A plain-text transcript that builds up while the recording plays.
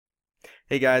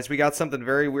Hey guys, we got something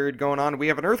very weird going on. We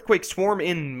have an earthquake swarm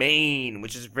in Maine,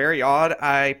 which is very odd.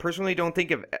 I personally don't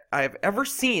think I've ever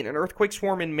seen an earthquake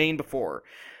swarm in Maine before.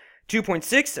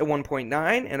 2.6, a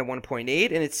 1.9, and a 1.8,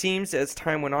 and it seems as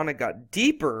time went on it got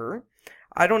deeper.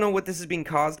 I don't know what this is being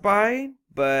caused by,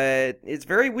 but it's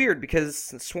very weird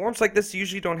because swarms like this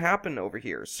usually don't happen over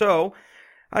here. So,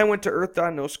 I went to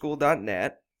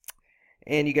earth.noschool.net,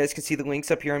 and you guys can see the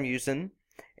links up here I'm using.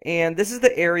 And this is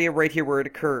the area right here where it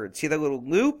occurred. See that little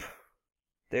loop?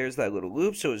 There's that little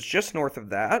loop, so it's just north of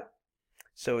that.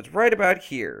 So it's right about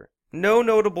here. No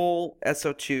notable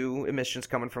SO2 emissions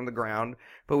coming from the ground,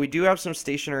 but we do have some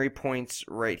stationary points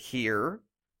right here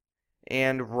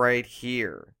and right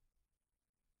here.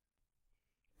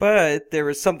 But there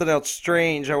was something else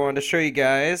strange I wanted to show you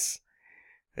guys.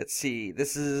 Let's see,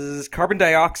 this is carbon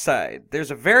dioxide.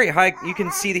 There's a very high, you can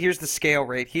see here's the scale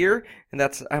right here, and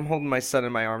that's, I'm holding my son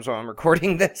in my arms while I'm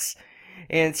recording this.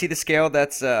 And see the scale,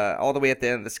 that's all the way at the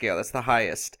end of the scale, that's the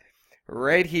highest.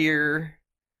 Right here,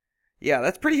 yeah,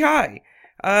 that's pretty high.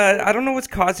 I don't know what's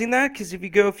causing that, because if you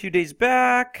go a few days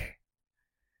back,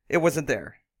 it wasn't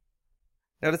there.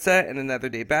 Notice that, and another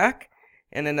day back,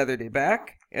 and another day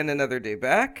back, and another day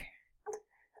back,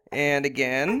 and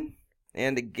again.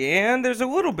 And again, there's a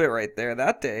little bit right there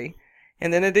that day.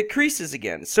 And then it decreases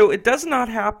again. So it does not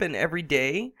happen every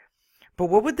day. But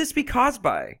what would this be caused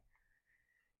by?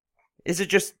 Is it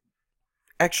just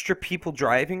extra people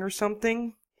driving or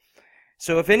something?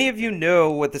 So if any of you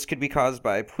know what this could be caused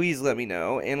by, please let me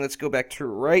know. And let's go back to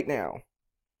right now.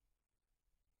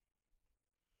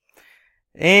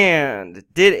 And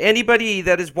did anybody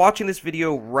that is watching this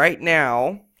video right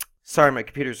now... Sorry, my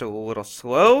computer's a little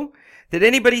slow. Did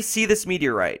anybody see this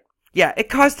meteorite? Yeah, it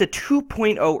caused a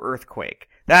 2.0 earthquake.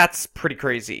 That's pretty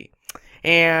crazy.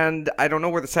 And I don't know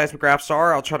where the seismographs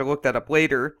are. I'll try to look that up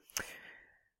later.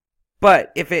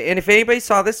 But if anybody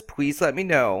saw this, please let me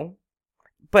know.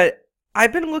 But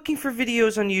I've been looking for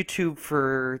videos on YouTube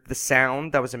for the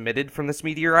sound that was emitted from this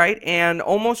meteorite, and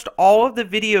almost all of the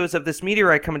videos of this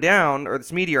meteorite coming down, or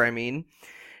this meteor I mean,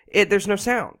 there's no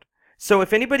sound. So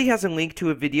if anybody has a link to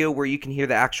a video where you can hear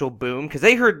the actual boom, because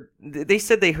they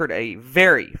said they heard a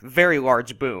very, very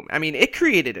large boom. I mean, it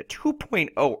created a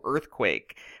 2.0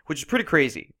 earthquake, which is pretty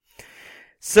crazy.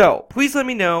 So please let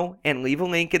me know and leave a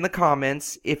link in the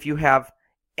comments if you have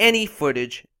any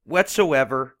footage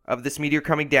whatsoever of this meteor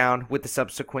coming down with the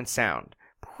subsequent sound.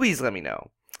 Please let me know.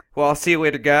 Well, I'll see you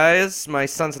later, guys. My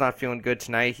son's not feeling good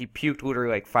tonight. He puked literally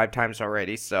like 5 times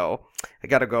already, so I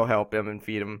gotta go help him and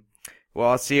feed him.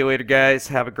 Well, I'll see you later, guys.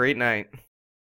 Have a great night.